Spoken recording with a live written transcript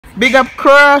Big up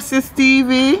Crosses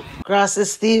TV.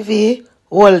 Crosses TV,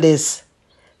 hold this.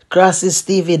 Crosses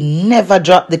TV never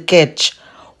drop the catch.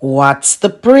 What's the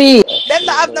pre? Them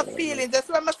not have no feelings. That's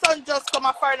when my son just come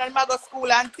a foreign and I go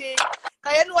school and thing.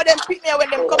 Cause you know them picnic when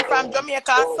them come from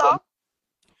Jamaica and so.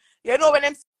 You know when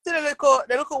them see the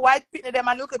little white picnic them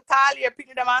and little tall hair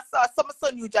picnic them and so. Some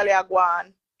son usually are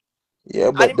going.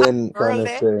 Yeah, And but him then kind of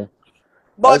early. say,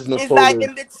 But as me it's like is,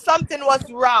 him did something was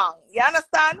wrong. You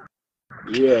understand?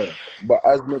 yeah, but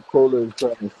as Nicole is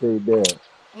trying to say there,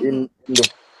 Mm-hmm. in the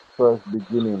first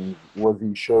beginnings, was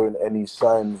he showing any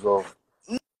signs of?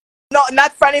 No,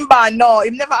 not frowning band. No, he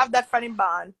never have that frowning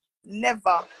band.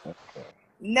 Never.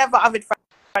 Never have it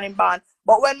frowning band.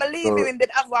 But when I leave him, So, he did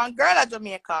have one girl at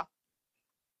Jamaica.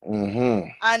 mm-hmm,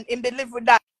 And him did live with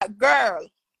that girl.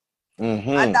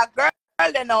 And mm-hmm. that girl,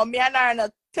 you know, me and her no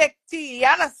take tea, you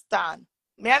understand?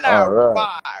 Me and All her right.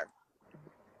 bar.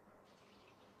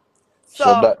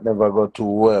 So So, that never got too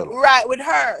well. right, with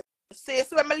her. See,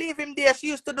 so when I leave him there, she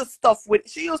used to do stuff with,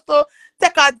 she used to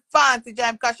take advantage of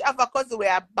him because she have a cousin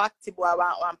where a batty boy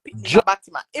one picnic, a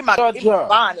batty man. Him Jaja,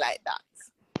 born like that.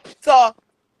 So,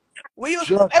 we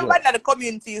used to, Jaja. everybody in the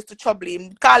community used to trouble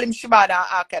him, call him Shibada and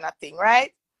all kind of thing,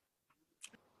 right?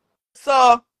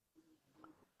 So,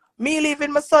 me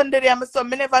leaving my son there, and my son,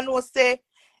 me never know, say,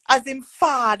 as him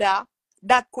father,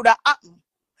 that could have happened.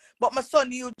 But my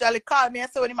son usually call me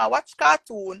and say, when he watch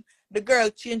cartoon, the girl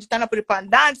change it and I put it on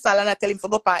dance hall and I tell him to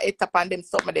go up and eat up on them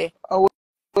something there. What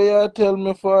you tell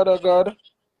me, Father God?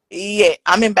 Yeah,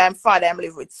 I mean by my father I'm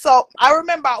live with. So I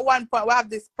remember at one point we have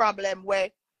this problem where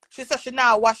she said she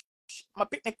now wash my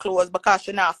picnic clothes because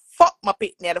she now fuck my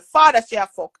picnic. The father she a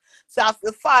fuck. So after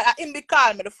the father, him be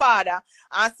call me the father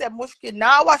and said, Mushki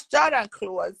now wash Jordan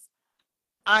clothes.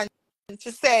 And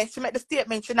she said, she made the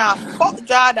statement, she now fuck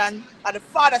Jordan and the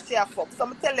father she a fuck. So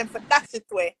I tell them for dash it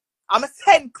way. I'm a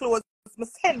send clothes, I'm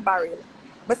send barrel.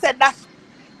 I said dash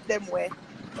them way.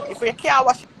 If you can't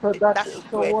wash So it, that, dash it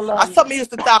so way. hold And on. some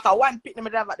used to talk at one picnic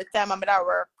me have at the time I'm at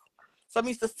work. So I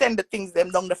used to send the things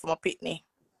them down there for my picnic.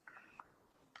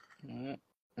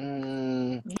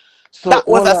 Mm, so That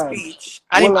was hold a on. speech.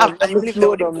 Well, And let him me live there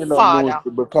slow with him down, news father.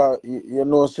 because you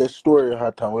know, it's a story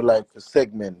hot and we like to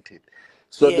segment it.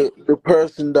 So Yeah. the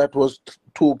person that was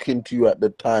talking to you at the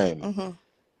time, Mm-hmm.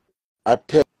 I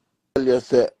tell you,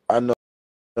 say, I know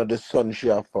the son she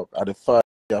a fuck, or the father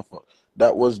she a fuck.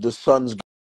 That was the son's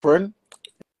girlfriend,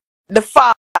 The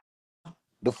father,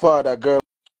 the father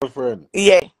girlfriend.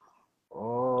 yeah.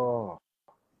 Oh,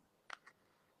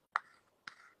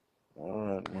 all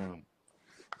right, man.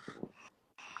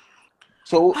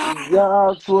 So you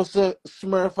also say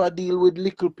Smurf a deal with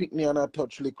little picnic and I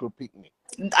touch little picnic.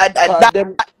 Cause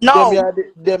them No. are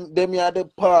the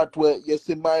part where you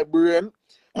see my Mm-hmm.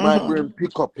 brain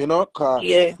pick up, you know, cause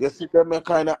Yeah. you see them a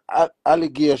kind of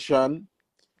allegation,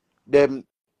 them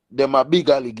a big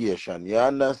allegation. You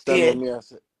understand Yeah. what me I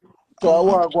say? So I Mm-hmm.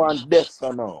 want to go on desk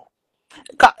now.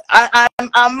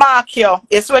 I mark you.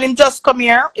 It's when him just come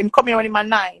here. Him come here when him a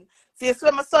 9. See, it's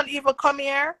when my son even come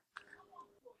here.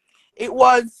 It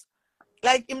was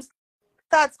like him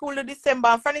start school in December.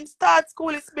 And from him start school,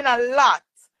 it's been a lot.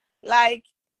 Like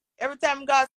every time he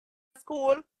goes to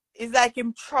school, it's like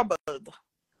him troubled.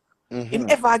 Him Mm-hmm.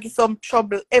 ever get some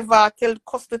trouble, ever tell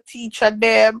cuss the teacher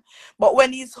them. But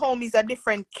when he's home, he's a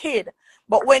different kid.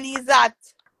 But when he's at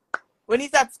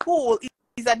school,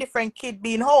 he's a different kid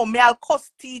being home. Me I'll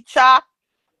cuss teacher.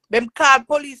 Them call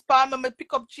police for me,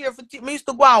 pick up chair for me used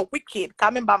to go on wicked. Cause I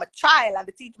remember I'm a child and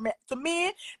the teacher me, to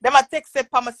me, them a text it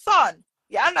for my son.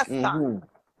 You understand? Mm-hmm.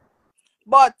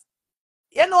 But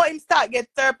you know him start get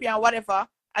therapy and whatever,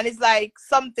 and it's like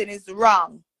something is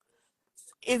wrong.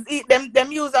 Is it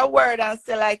them use a word and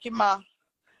say like him a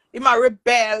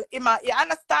rebel, you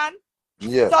understand?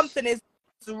 Yes. Something is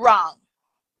wrong.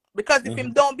 Because if him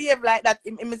Mm-hmm. don't behave like that,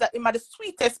 him are the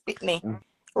sweetest pitney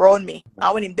around me.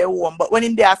 And when him there home. But when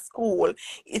him there at school,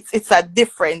 it's a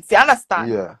difference. You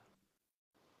understand? Yeah.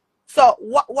 So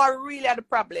what really are the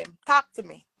problem? Talk to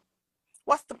me.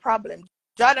 What's the problem?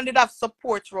 Jordan did have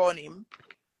support around him.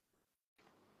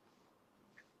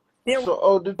 There So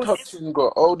how did was touching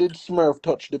go? How did Smurf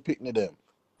touch the picnic them?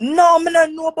 no, I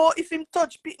don't know about if him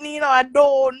touch pitney, you know, I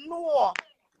don't know.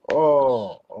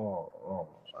 Oh.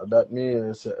 That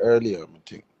means earlier, I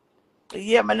think.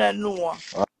 Yeah, I don't know.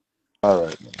 All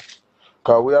right, man.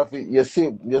 Cause we have to, you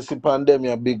see,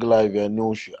 pandemic big life, you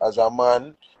know. As a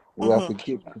man, we have Mm-hmm. to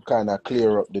keep kind of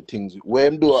clear up the things.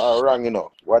 When him do are wrong, you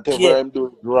know. Whatever Yeah. him do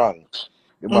is wrong.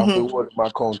 You have to Mm-hmm. hold him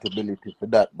accountability for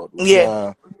that. But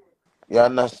Yeah. you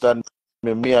understand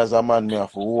me as a man, me have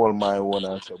to hold my own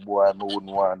and say, boy, I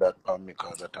wouldn't want that for me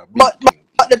because that's a big But thing.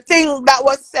 the thing that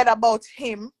was said about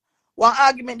him, one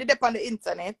argument did up on the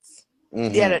internet.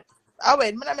 The other, I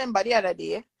remember the other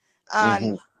day,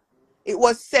 and it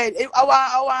was said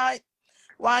I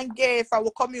want gay for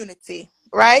our community,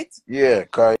 right? Yeah,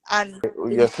 cause And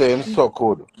you're saying so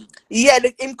good. yeah,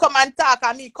 him come and talk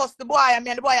and me cuss the boy, and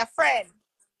me and the boy a friend.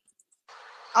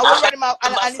 I will run him out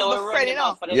and he's my friend, you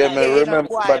know. Yeah, me Yeah, you know, the remember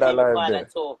boy. that live there.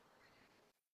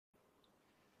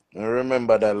 I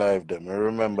remember that live there. I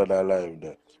remember that live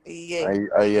there. Yeah.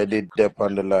 You did dip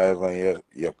on the live and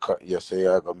you say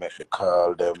you're gonna make a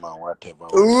call them and whatever.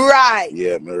 Right.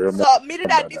 Yeah, me remember. So me did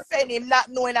I defend him not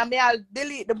knowing, and me I'll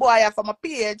delete the boy from my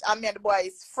page, and me and the boy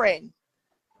is friend.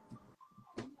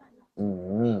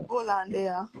 Hold on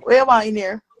there. Where you want in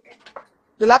here?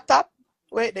 The laptop?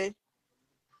 Wait there.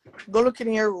 Go look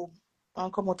in your room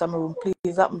and come out of my room,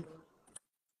 please.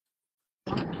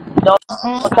 Don't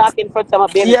talk in front of my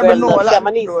baby Yeah, girl. but no, No, lock the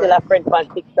Shamani door. still a friend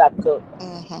on TikTok too.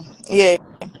 Yeah.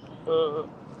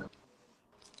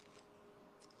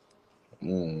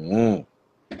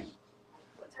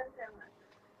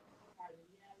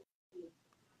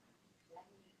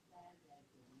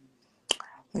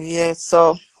 Yeah,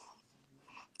 so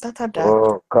that.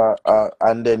 Oh,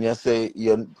 and then you say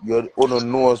you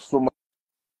don't know somebody.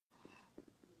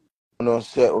 Know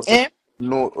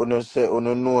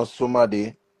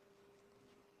somebody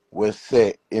will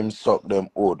say him suck them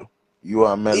old. You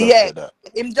and Mello say that.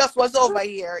 Him just was over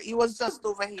here. He was just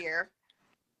over here.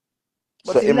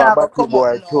 But So he him a never batty come up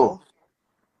boy too.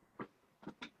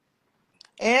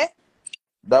 now.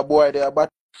 That boy they a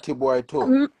batty boy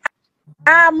too.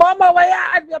 Mama, why you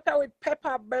advocate with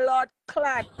pepper blood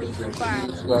clot, big fat?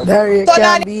 Daria Turn on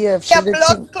can't behave. She your the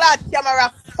blood thing. clot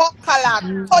camera, fuck a lot.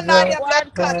 Turn on your blood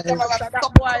One clot camera, so that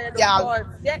suck boy up, the y'all. boss.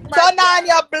 Get mad, Turn on girl.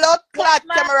 your blood Get clot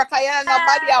mad. camera, cause you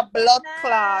nobody a blood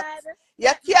clot. You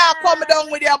can't come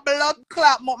down with your blood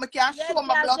clot, but me can show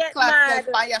my blood clot self,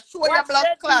 and you show your blood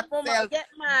clot self. Get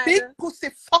mad. Big pussy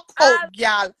fuck out,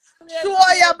 girl.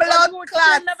 Show your blood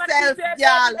clot self,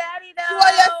 girl. Show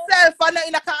yourself, and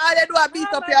you can all you do is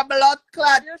beat up your blood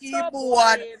clot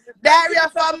keyboard. There you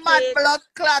from mad blood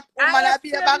clot woman. I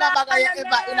be a baga you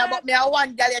ever in, but me a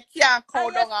one girl you can't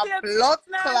count down a blood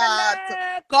clot.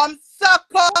 Come suck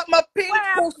up my pink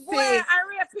pussy.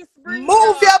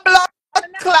 Move your blood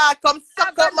clot. Come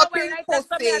suck up my pink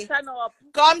pussy.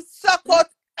 Come suck out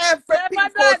every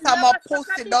pink out of my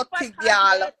pussy, dirty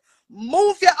girl.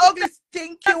 Move your ugly,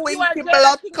 stinky, winky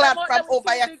blood clot from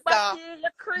over your star.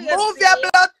 Move your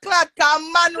blood clot, cause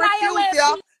man refuse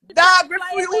you. Dog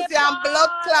refuse you and blood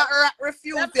clot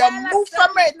refuse you. Move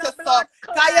from right to so.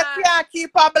 Cause you can't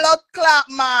keep a blood clot,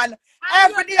 man.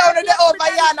 Every day on the day over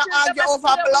here and argue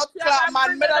over blood clot,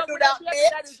 man. Me not do that,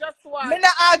 bitch. Me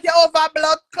not argue over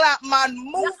blood clot, man.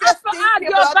 Move your stinky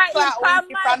blood clot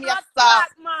winky from your star.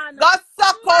 Go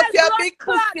suck out your big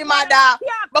pussy, mother.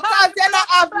 Because you not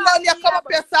have none, you come up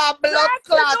here say blood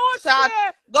clot shot.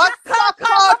 Go suck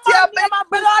out your big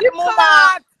pussy,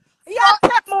 mama.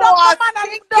 Suck more,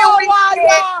 stinky winky.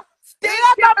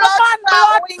 Stinky blood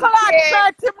clot winky.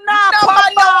 No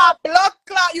man know a blood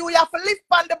clot. You have to live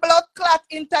on the blood clot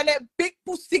internet, big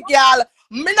pussy girl.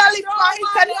 Me not live on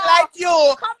internet like you.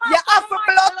 You have to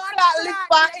blood clot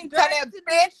live on internet,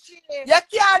 bitch. You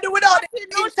can't do without the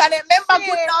internet. Remember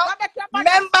good now?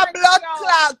 Remember blood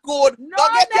clot good. Go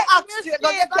get your action.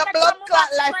 Go get your blood clot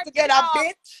life together,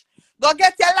 bitch. Go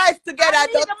get your life together,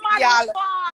 dirty girl.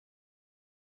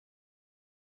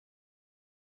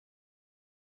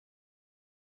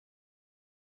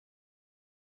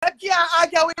 You can't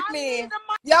argue with me.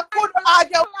 You could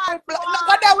argue with blood. No,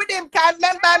 go there with him, can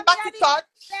remember and back it touch.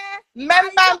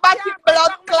 Remember and back it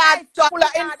blood clot full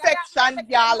of infection,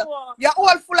 girl. You're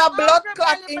all full of blood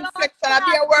clot infection. I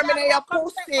be a worm in your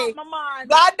pussy.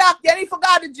 God, that you need to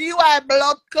forget the GY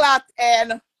blood clot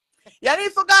and you need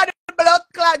to forget the blood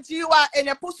clot GY and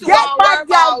your pussy. Get mad,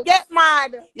 girl. Get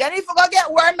mad. You need to go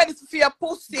get worm medicine for your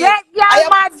pussy. Get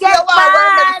mad. Get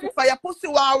mad. For your pussy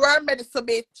want worm medicine,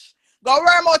 bitch. Go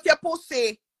worm out your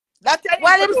pussy. That's what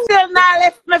well, him still not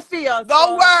left me feel.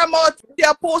 Go worm out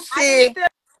your pussy.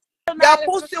 Your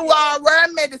pussy want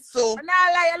worm medicine.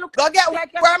 Go get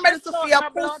worm medicine for your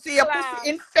pussy. Your pussy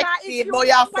infected, but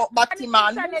you fuck batty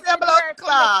man. Who's your blood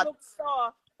clot?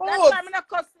 That's why I'm not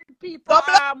cussing people.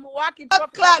 Walking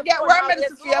blood clot, get worm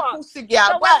medicine for your pussy, girl.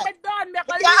 So what?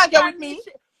 You can't argue with me.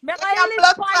 You can't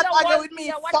blood clot argue with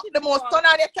me. Fuck the most. Turn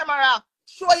on your camera.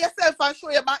 Show yourself and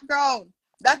show your background.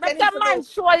 That's what you need to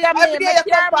do. Every day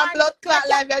you come from blood clot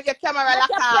live, your camera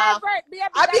lock off.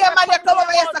 I be a man you come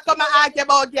over here to come and argue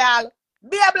about, girl.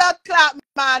 Be a blood clot,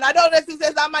 man. I don't know if he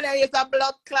says that man is a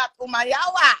blood clot woman.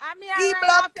 Yawa. He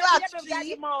blood clot,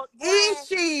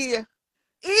 she.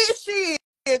 He.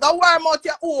 Go worm out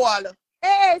your hole.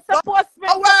 Hey, suppose me.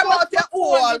 Go worm out your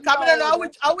hole. Come on, know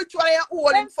which one your hole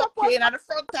in fucking at the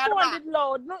front of the back.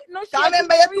 No,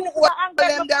 remember you two hole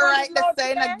them there right there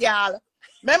saying a girl.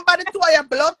 Remember the two of your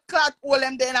blood clot hole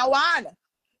them there in a one.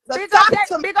 So big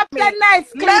up that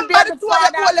nice clean. Remember the two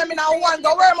of you hole them in a one.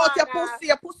 Go worm out your pussy.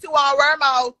 Your pussy will worm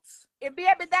out.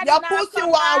 Your pussy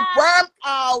will worm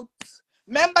out.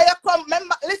 Remember you come.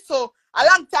 Remember, listen. A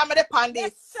long time of the pan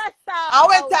this. And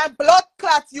when time blood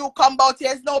clot you come out,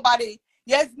 there's nobody.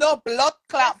 There's no blood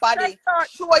clot body.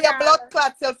 Show your blood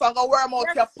clot self and go worm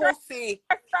out your pussy.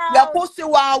 Your pussy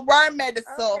want worm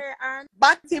medicine.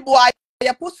 Batty boy,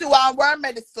 your pussy want worm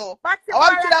medicine. I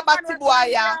want to that batty boy,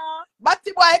 yeah.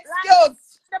 Batty boy,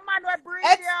 excuse.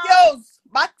 Excuse.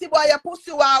 Batty boy, your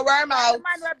pussy want worm out.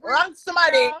 Wrong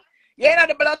somebody. You know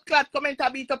the blood clot coming to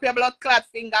beat up your blood clot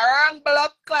finger. Wrong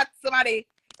blood clot somebody.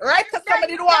 Right to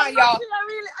somebody do want ya.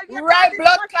 Right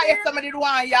blood clot if somebody do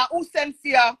want ya. Who send for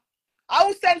ya?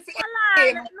 Who send for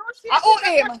him? Who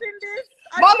him?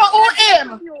 Mama, who him?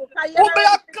 Who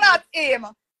blood clot him?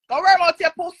 Go worm out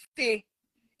your pussy.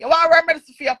 You want to remember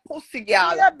this for your pussy,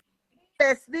 girl.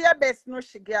 Do your best, no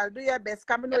she girl. Do your best.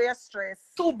 Come know you're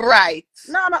stressed. Too bright.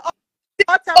 No, I'm out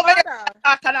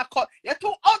of You're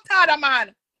too out of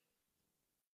man.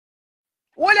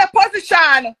 What your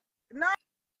position? No,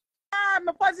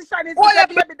 my position is what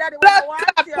the baby daddy when I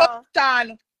want you.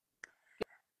 Position.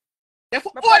 My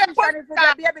position is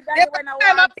the baby daddy when I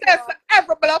want you.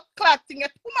 Every blood clotting is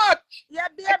too much. Yeah,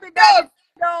 baby daddy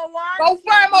don't want you.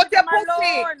 Go worm out your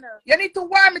pussy. Alone. You need to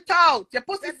worm it out. Your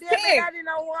pussy stink. Baby daddy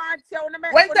don't want you.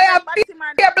 When they have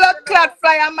your blood clot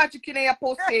fly and magic in your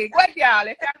pussy. Go girl,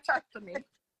 you can't chat to me.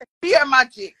 Pure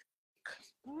magic.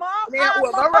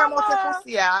 Mama.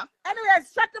 Yeah. Anyway,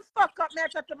 shut the fuck up, man.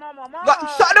 Shut the mama.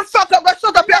 Shut the fuck up. Go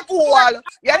shut up your hole.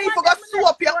 You need to go sew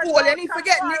up your hole. You need to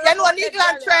get, you know, needle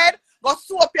and thread. Go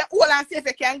sew up your hole and see if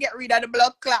you can get rid of the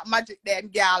blood clot magic then,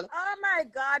 girl. Oh my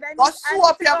God. Go sew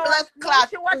up your blood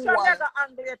clot hole.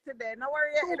 Today. No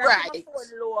worry. Too right.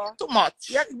 Too much.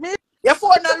 Your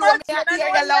phone not low. Me hear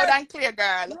you loud and clear,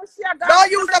 girl.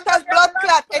 Don't use that as blood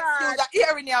clot excuse. I'm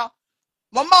hearing you.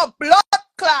 Mama, blood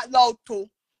clot loud too.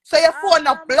 So your phone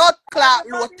a blood clot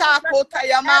low. Talk out of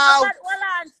your mouth.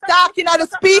 Talking at the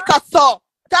speaker, so.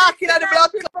 Talking at the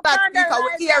blood clot speaker.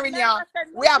 We're hearing you.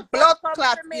 We are blood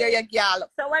clot here, you girl.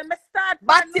 So when we start,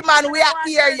 Batty man, we are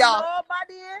here, you.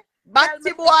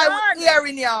 Batty boy, we're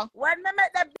hearing you. When we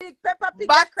make the big pepper pig,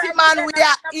 Batty man, we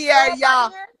are here,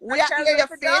 you. We are here, your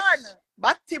fish.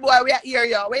 Batty boy, we are here,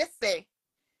 you. What you say?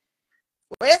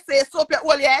 What you say? Soap your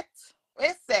hole yet? What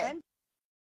you say?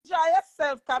 Enjoy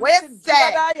yourself. What you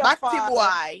say? Batty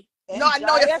boy. No, I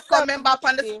know you come remember up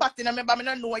on the spot. You remember me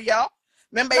don't know you.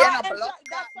 Remember you not blood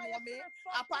clot know me.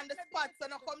 Up on the spot, so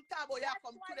no come tabo, you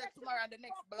come today, tomorrow, and the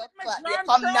next blood clot. You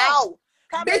come now.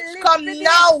 Bitch, come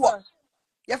now.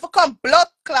 You have to come blood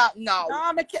clot now.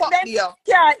 No, they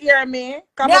can't hear me.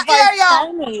 Come hear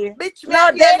you. Bitch, me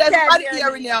no, hear you. Everybody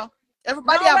hearing you.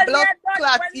 Everybody have blood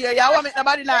clot here. You want make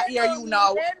nobody not hear you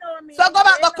now. So go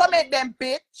back, go comment them,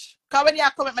 bitch. Because when you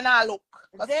comment, me now look.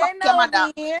 Go suck your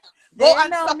mother. Go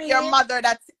and suck your mother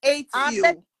that hates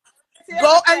you.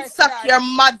 Go and suck your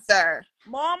mother.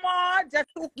 Mama, just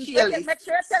to kill it. Make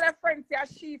sure you tell a friend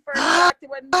to she first.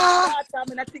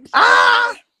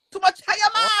 Too much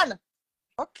higher, man.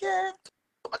 Okay.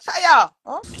 Too much higher.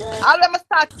 Okay. I'll let me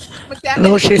start.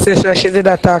 No, she says she did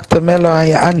not talk to Melo and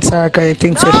you answer her because you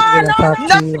think she did not talk to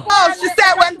you. No, she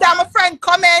said when time my friend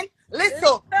come in.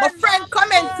 Listen, my friend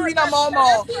come in to you,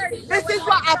 Momo. This is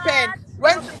what happened.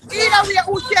 When either way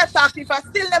who she talk, if I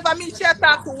still never meet she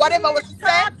talk to whatever what she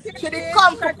said, she did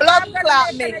come for blood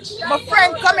clot me. My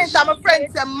friend come in and my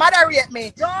friend said moderate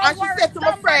me. And she said to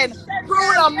my friend,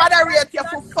 Bruno, moderate you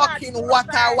for fucking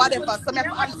water, whatever. So me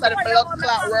answer the blood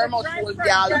clot worm out whole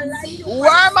girl.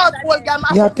 Worm out whole girl.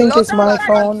 Yeah, I think it's my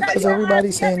phone because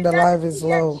everybody's saying the live is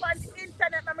low.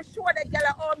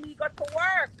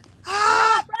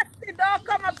 Don't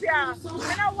come up here.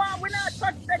 We not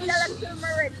touch the girl until me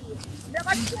ready.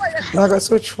 Never show you. I got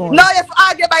switch phone. No, you have to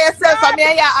argue by yourself and me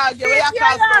and you argue. Where you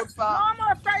call crowd for?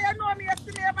 Mama, you know me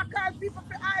yesterday, I call people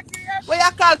to argue. Where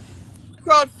you call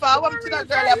crowd for? I'm to that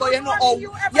girl, but you know how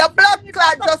your blood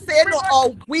clot just say you know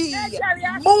how we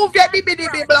move your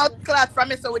dibby blood clot from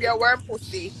me so with your worm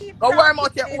pussy. Go worm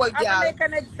out your hole, girl. I'll make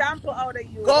an example out of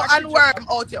you. Go and worm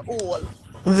out your hole.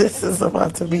 This is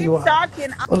about to be one.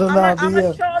 Talking. I'm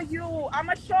gonna show you. I'm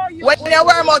I'ma show you, When you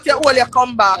worm Bully. out your hole, you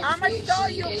come back. I'ma show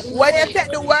you, When you Bully.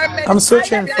 take the worm I'm medicine, when you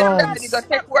switching take the worm Don't medicine, you go phones. take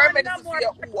step worm on no medicine for more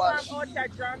your hole. platform out your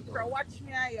drunk bro. Watch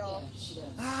me, yo.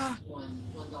 Ah,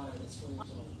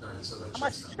 I'ma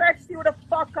stress you the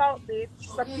fuck out, bitch.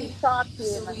 So keep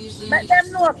talking. Let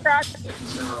them know, Cross.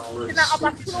 You not have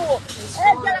a clue.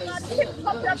 Hey, girl, I'm gonna tip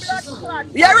up your blood clot.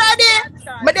 you Pop your ready? blood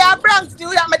Me clot. there Bronx,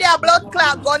 New York, me there blood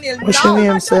clot gun hill What's your I'm now.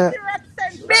 name, a sir? dirty red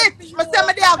central for Bitch, me you. say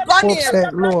me So there come gun and Pope pop hill.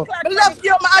 your Saint blood Luke. clot Me when love it's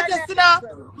you, my address, you know.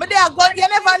 internet. Me there gun, When you it's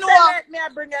never know. internet, me I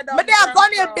bring you Me down there drunk,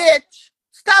 gun hill, bro. bitch.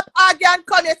 Stop arguing and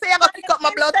come. You say you gonna On kick the up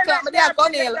my blood clot. internet, Me me there I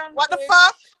gun bring you hill. down, What the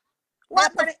fuck? bitch. Me What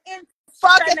up on the the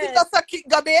fuck you think internet. I say kick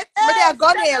go, bitch? Me Hey, there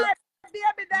gun send hill. my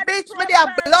baby daddy Bitch, me there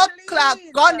profile, blood clot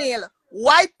please. gun hill.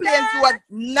 White Plains Hey, Road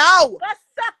now. go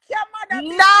suck your mother,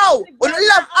 big Now, pussy when girl. you Me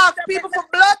love not ask upset people me. for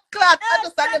blood clot, I Hey,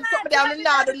 just send them my something down and baby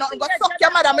now do daddy nothing. Go page. suck You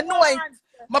your not mother, go me know it. want.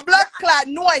 My blood clot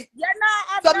know it. You not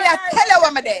have So no me I tell you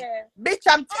what me there. identity. Bitch,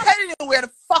 I'm Oh telling you where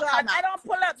the fuck God, I'm I at. don't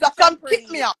pull up, So bitch. I'm come kick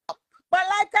me pretty. up. But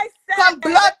like I Come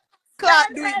said, blood clot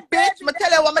send do my it, bitch. baby Me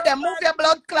tell you daddy what me there. Move profile your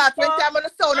blood picture. clot. When time on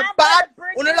the sound I'm bad, gonna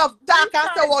bring when you this love talk and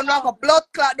so retard on like a down. blood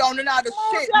clot down and all the Move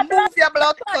shit. your blood Move your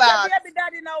blood clot, your clot. baby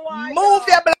daddy no why Move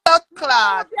you. your blood Move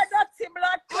clot. your dirty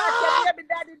blood clot, your Ah, baby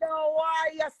daddy no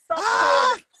why you so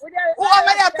ah. good. With your Who am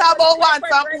I eyelash, here them talk go about take want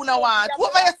when and who red no nose, want? your Who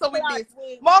am I blood here so with clot this?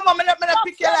 wing. Mama, me not Fuck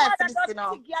pick your your life for mother this, you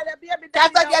know. dirty girl, your baby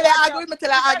Can't daddy I no get want I you. argue with me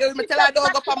till With I that argue with me shit till you I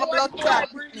don't go cocky for my when blood clot.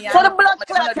 boy Pick bring me you. and So the do blood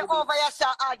something. I'm clot not you do over, you this.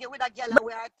 shall argue with a girl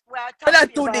where I I'm talk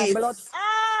not do favor blood. this.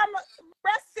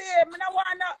 Brassy, me no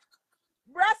wanna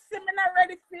Brassy, me not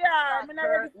ready for her. Clot Me not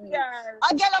ready for curtain. her.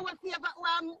 A girl will favor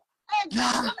hey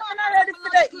girl, come Me on not with ready the for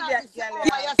blood the clot idiot this you girl, over,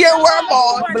 yeah. you You shall worm Come argue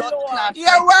out. with on, blood Lord. clot You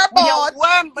curtain. worm You out.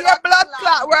 worm Your blood blood clot.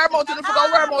 clot worm out. You know, go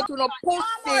worm out to no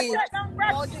pussy. Take them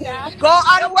Brassy. Go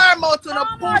and worm out to no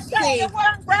Take pussy. them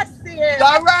Brassy. Go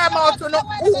worm out to no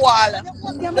wall. You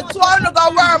open your The mouth, two you of you run go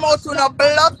down worm out brush to no down on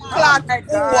blood Oh clot the my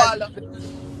God. wall.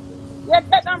 Yeah,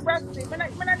 take them Brassy. Me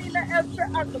not need no help to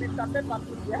angle it up. Pepper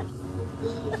pig, yeah.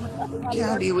 My Can't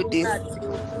blood deal with this. clot.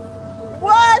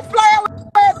 Why fly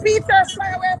away, Peter? Fly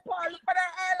away, Paul. Look at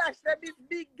her eyelash. Them this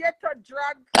big ghetto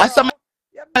drag And some crow.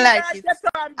 You big like and it. ghetto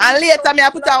and And bleach later out me I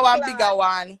your put blood on one clot. bigger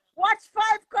one. Watch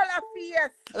 5 color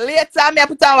face. Later me I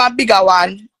put on one bigger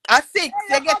one. A 6. Hey,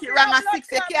 you You get it ugly wrong a a blood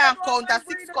 6. You clot. Blood can't count a woman 6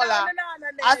 breathing color. down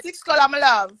the A net. 6 color my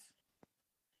love.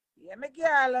 Yeah, me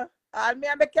girl. All me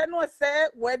I make you know say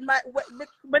when me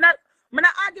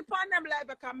not argue upon them like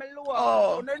because me low.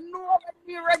 Oh. You know when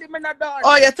me ready, me not done.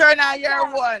 Oh, you turn on Yeah.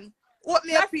 your one. Open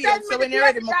your Just page send me so the when you're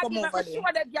ready, baby me come daddy. Make over me there.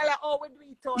 show the girl how we do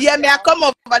it out Yeah, me I here. come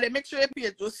over there. Make sure your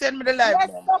page. Just send me the live Yes,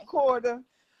 moment. so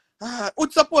cool.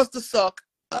 Who's supposed to suck?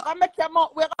 We're gonna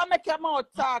make your mouth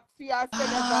talk for you and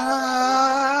send you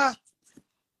viral.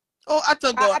 Oh, I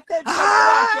to go. Attention, you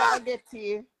want you to get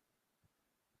here.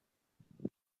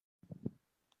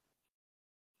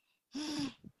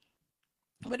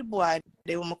 Where the boy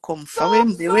they want come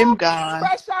from? Soup, Where him gone?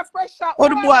 pressure. Oh,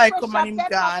 the boy come Pressure, and him Peppa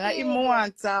gone. Pig. Him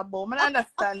want to about. I don't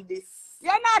understand this.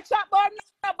 You're not chat about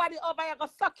nobody over here. Go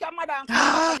suck your mother and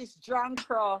come back on this drunk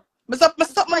crow. Me suck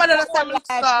my mother the same look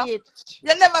so.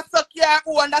 You never suck your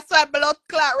own. That's why blood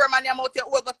clot worm and your mouth you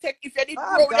go take. If you did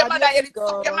grow your mother, you did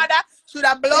suck your mother. Should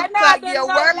have blood clot give you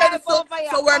worm medicine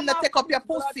so worm not take up your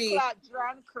pussy.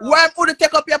 Worm would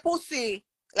take up your pussy.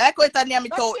 Like what I name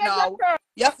it out now.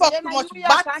 You fuck too much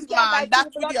Batman. That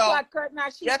video.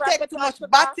 You take too much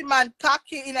Batman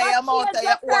cocky in your mouth and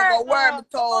you go worm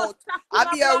it out. I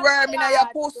be a worm in your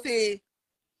pussy.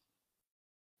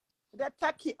 The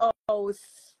tacky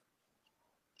house.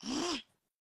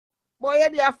 Boy,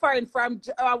 you are fine from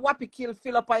Wappy Kill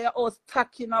fill up on your house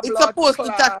tacky no blood. It's supposed to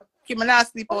tacky. Me not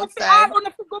sleep outside. I'm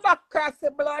gonna go back across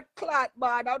the blood clot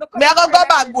border. Me I go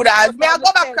back good as. Me I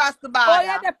go back across the border. Oh,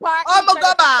 yeah, the part. I'm go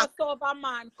back.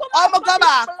 I'm go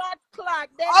back.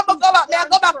 I'm go back. Me I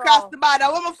go back across the border.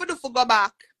 What am I for do for go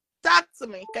back? Talk to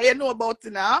me. Can you know about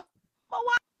it now?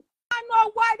 I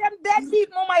know why them deadbeat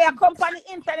mama your company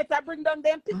internet I bring down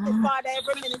them pick the father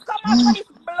every minute. Come on for this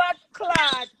blood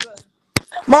clot.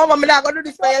 Mama, I'm not gonna do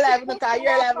this for your life because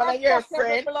you're life and you're a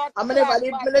friend. I'm never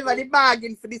the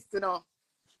bargain for this, you know.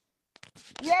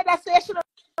 Yeah, that's why you should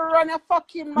run a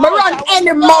fucking mouth. I run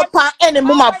any mouth and any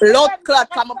mama blood clot.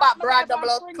 I'm about brother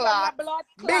blood clot.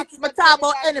 Bitch, me talk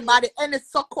about anybody, any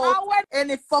suck out,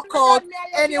 any fuck out,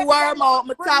 any worm out.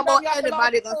 Me talk about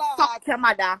anybody gonna suck your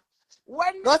mother.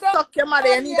 Go suck your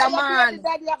mother, you need a man.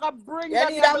 You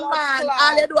need a man.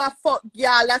 All you do is fuck,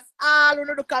 girl. That's all you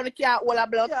do because you can't hold a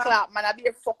blood clot, man. I be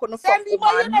a fuck on the fuck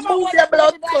woman. Move your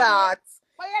blood clot.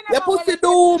 Your pussy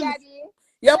doom.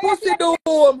 Your pussy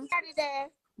doom.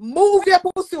 Move your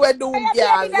pussy with doom, Where your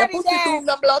girl. baby Your daddy pussy there? doom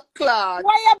the blood clot.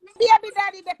 Where your baby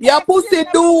daddy there? Your You pussy still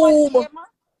never hold doom. him.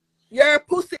 Your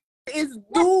pussy is You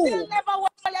still doom. never hold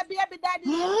your baby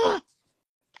daddy there.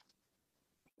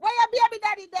 Where your baby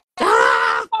daddy there?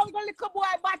 Ah! Found the little boy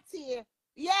Batty.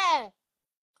 Yeah.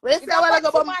 When you It's say a I want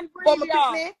to go Batty man breed, bum a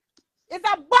yeah. picnic? It's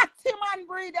a Batty man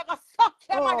breed. You go suck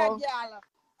your mother, Oh, girl.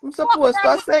 I'm Fuck supposed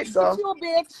from to say go. you,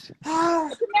 bitch. Ah.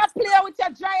 If you not play with your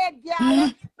giant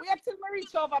girl, wait till me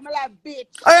reach over. Me like,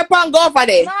 bitch. Hurry up and go over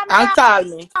there No, me and not call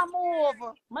me.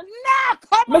 move. Me not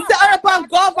come Me say off hurry of up and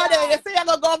go over there. You that. say you're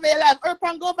going to go over your life. Hurry up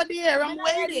and go over there. Me I'm not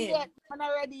ready waiting. yet. Me not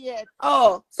ready yet.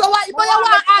 Oh, so what? Me But you want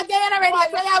want me again? You're not ready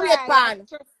yet. want me Where you wait, cry. Me pan?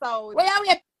 stress out. Where you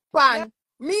wait, Me pan?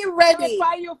 Me wait ready.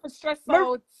 for you for stress Me,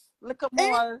 out. Look at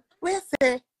more. where you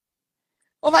say?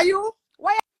 Over you?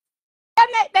 Why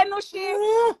your neck there, no shit?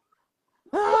 Why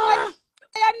Ah.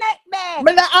 your neck there?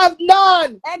 Me not have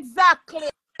none. Exactly.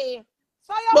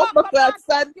 So you But want me come call out with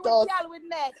Santos. girl with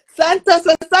neck.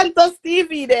 Santos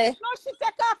TV there. No, she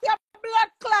take off your blood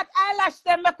clot eyelash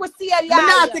then make we see your Me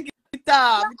not eye. take it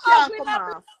off. You're It can't ugly come na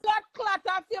off. blood clot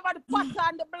and favor the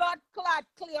pattern, the blood clot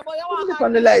clear, but you What want is all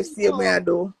on the the live tea see me I too.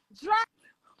 do? Dry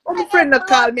Oh, my friend not blood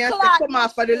call me and say clot, come no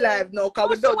off for the shit. live now because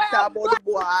No we she don't wear talk a about the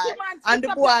boy man and the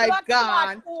spit up your boy blood clot gone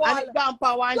and hole. it gone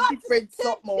for one Got different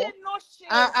something. tinted, no shit.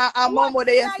 And mom What's would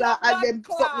yes your and blood them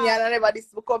suck me clot? and I never this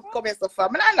come here so far.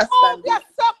 I Move understand your it.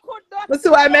 sucker But see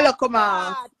dirty why me blood look come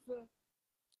off. clot.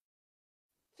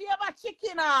 Favor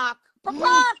chicken hawk.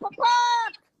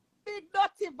 Papa. Big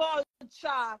dirty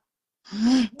vulture.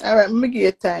 Alright, me give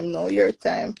you time now. Your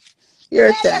time. Your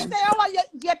Yeah, time. you say, oh,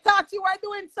 you thought you were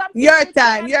doing something. Your Bitch,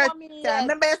 time. you Your don't know me time. yet.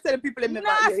 Remember you said the people in me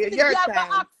about you. Nasty Your girl go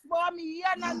time. ask for me. You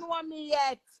don't know me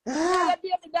yet. Yeah, your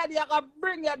baby daddy, you gonna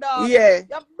bring your dog. Yeah.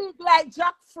 You're big like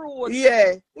jackfruit.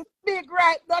 Yeah. It's big,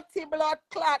 right? Dirty blood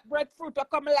clot breadfruit. You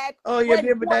come like Oh, your when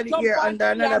baby goat daddy jump here on under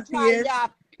tree another and dry page. ya.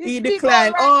 It's He big all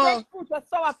declined. right Oh, breadfruit. A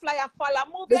sour flyer follow.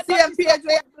 Move the your same dirty page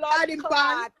where sucker blood you had him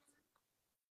pan. clot.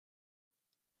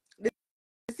 The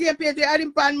same page where you had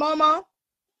him pan, mama.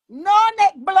 No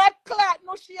neck blood clot.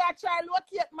 No, she a try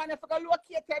locate man if you go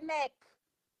locate her neck.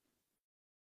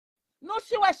 No,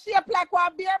 she was shaped like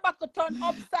one beer buckle turn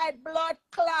upside blood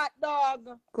clot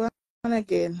dog. Go on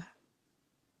again.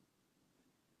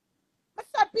 I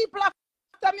said people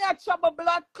after me a trouble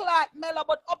blood clot mellow,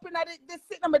 but up in this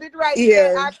sitting with it right here,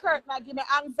 Yeah. our curtain give me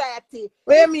anxiety.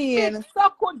 What you This mean? big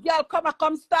so good girl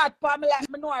come start for me like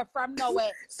me know her from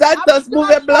nowhere. Santos move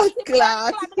a blood Me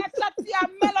clot. that chat to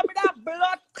you mellow with that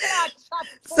blood clot chat.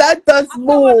 Santos I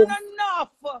said, well, move.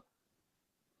 enough.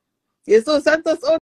 Yeah, so Santos